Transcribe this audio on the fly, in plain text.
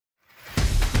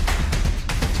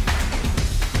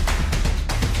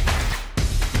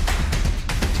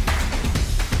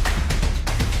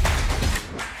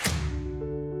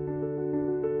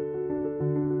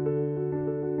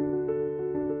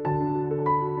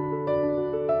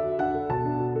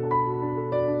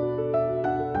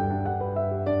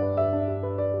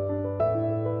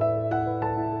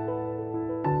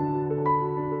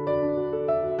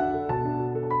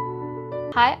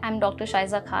Hi, I'm Dr.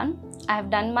 Shaiza Khan. I have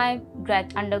done my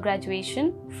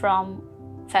undergraduation from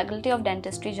Faculty of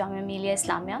Dentistry, Jamia Millia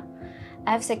Islamia.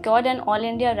 I have secured an All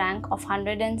India rank of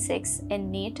 106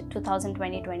 in NEET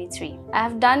 2020-23. I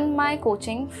have done my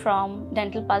coaching from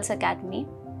Dental Pulse Academy,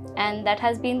 and that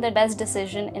has been the best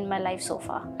decision in my life so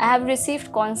far. I have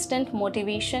received constant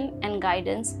motivation and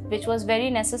guidance, which was very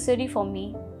necessary for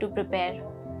me to prepare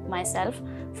myself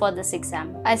for this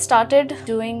exam. I started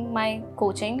doing my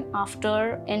coaching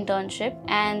after internship,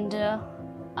 and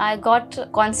I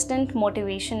got constant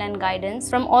motivation and guidance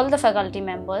from all the faculty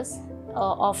members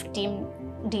of team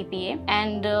DPA,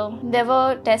 and there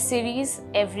were test series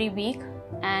every week,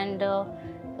 and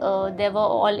there were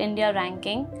all India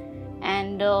ranking,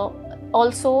 and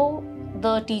also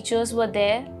the teachers were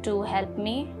there to help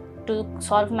me to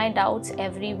solve my doubts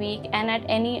every week and at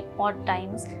any odd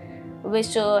times,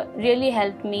 which really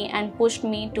helped me and pushed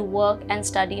me to work and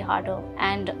study harder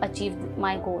and achieve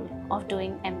my goal of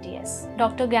doing MDS.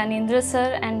 Dr. Gyanendra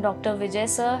sir and Dr. Vijay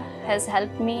sir has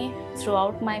helped me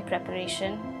throughout my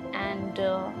preparation, and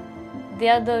they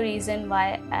are the reason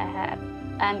why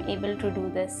I'm able to do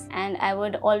this, and I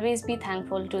would always be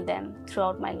thankful to them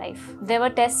throughout my life. There were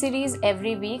test series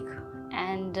every week,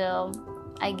 and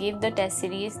I gave the test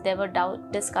series. There were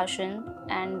doubt discussion,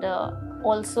 and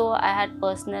also I had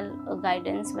personal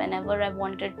guidance. Whenever I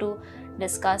wanted to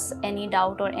discuss any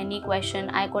doubt or any question,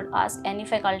 I could ask any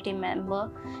faculty member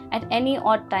at any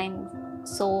odd time.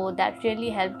 So that really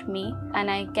helped me, and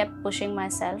I kept pushing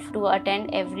myself to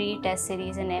attend every test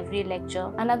series and every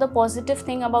lecture. Another positive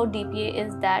thing about DPA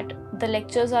is that the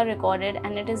lectures are recorded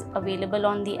and it is available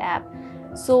on the app.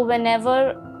 So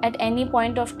whenever at any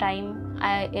point of time,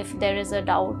 if there is a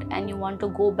doubt and you want to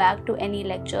go back to any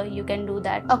lecture, you can do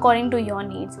that according to your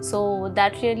needs. So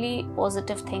that really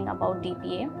positive thing about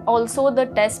DPA. Also, the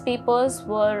test papers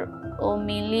were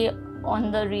mainly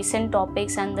on the recent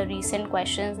topics and the recent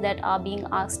questions that are being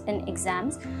asked in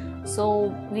exams.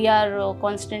 So we are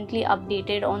constantly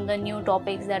updated on the new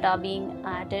topics that are being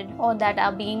added or that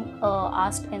are being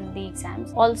asked in the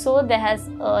exams. Also,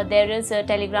 there is a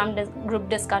Telegram group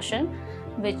discussion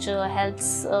which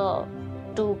helps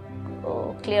to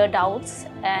clear doubts,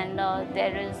 and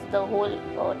there is the whole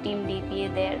team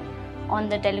DPA there on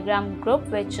the Telegram group,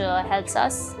 which helps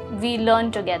us. We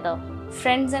learn together.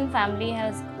 Friends and family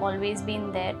has always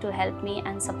been there to help me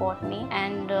and support me,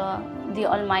 and the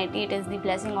Almighty, it is the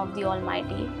blessing of the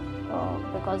Almighty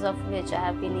because of which I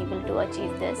have been able to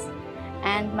achieve this.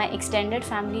 And my extended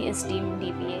family is team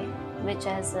DPA, which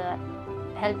has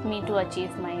helped me to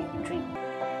achieve my dream.